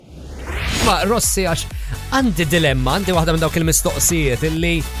Isma' Rossi għax għandi dilemma, għandi waħda minn dawk il-mistoqsijiet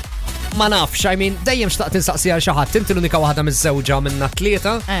illi ma nafx, dejjem xtaqt insaqsija xi ħadd, inti l-unika waħda miż-żewġa minna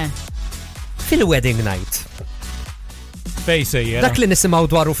tlieta fil-wedding night. Fej sejjer. Dak li nisimgħu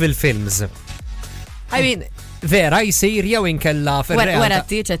dwaru fil-films. Vera jsir jew inkella fil-realtà. Wara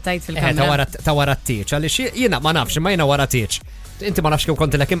t-tieċ qed tgħid fil-kamra. Ta' wara t-tieċ, għaliex jiena ma nafx imma jiena wara t-tieċ. Inti ma nafx kemm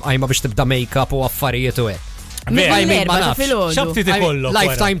kontilek imqajma biex tibda make-up u affarijiet u hekk. Xabti tikollok.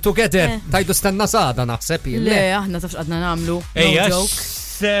 Lifetime together. Tajdu stenna sada naħseb. Le, aħna tafx għadna namlu. Ejja,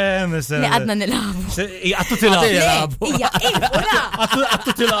 li għadna nilabu. Għattu tilabu.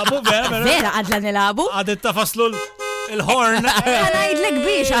 Għattu tilabu, vera għadna nilabu. Għadet tafaslu il-horn. Għanajdlek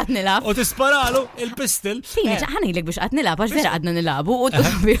biex għad nilab. U tisparalu il-pistil. Għanajdlek biex għad nilab, għax vera għadna nilabu. U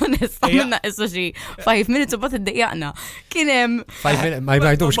t-bi onesta minna issu xie 5 minutes u bat id-dejjaqna. Kienem. 5 minutes, ma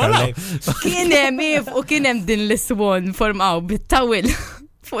jbajdux kallej. Kienem u kienem din l-iswon formaw bit-tawil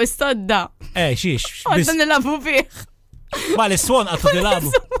fuq istodda. Xiex. Għadna nilabu biex. Ma l-iswon għattu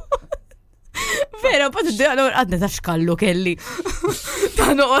tilabu. Vera, bat id-dejjaqna għadna tafx kallu kelli.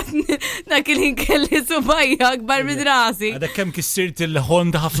 Tanu għodni, dak il-ħin kelli subajja akbar minn rasi. Għadek kem kissirt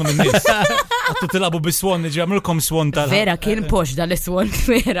il-ħon ħafna minn nis. Għattu tilabu bis-swon, ġamilkom swon tal-ħon. Vera, kien pox dal-swon,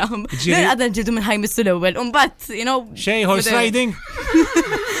 vera. Għadna ġidu minn ħajmissu l-ewel, un-bat, Xej, horse riding?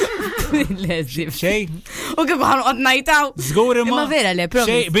 Lezzif. Xej? U kif għanu għadna jtaw. Zgur imma vera le, promis.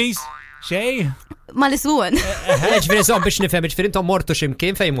 Xej, bis? Xej? Ma l-iswon. Ġviri son biex nifhem, ġviri intom mortu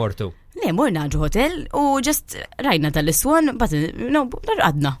ximkien fejn mortu? Le, morna ġu hotel u just rajna tal-iswon, but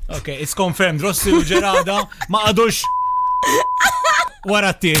għadna. Ok, it's confirmed, Rossi u Ġerada ma għadux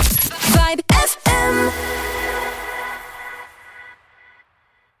wara t-tiet. Vibe FM.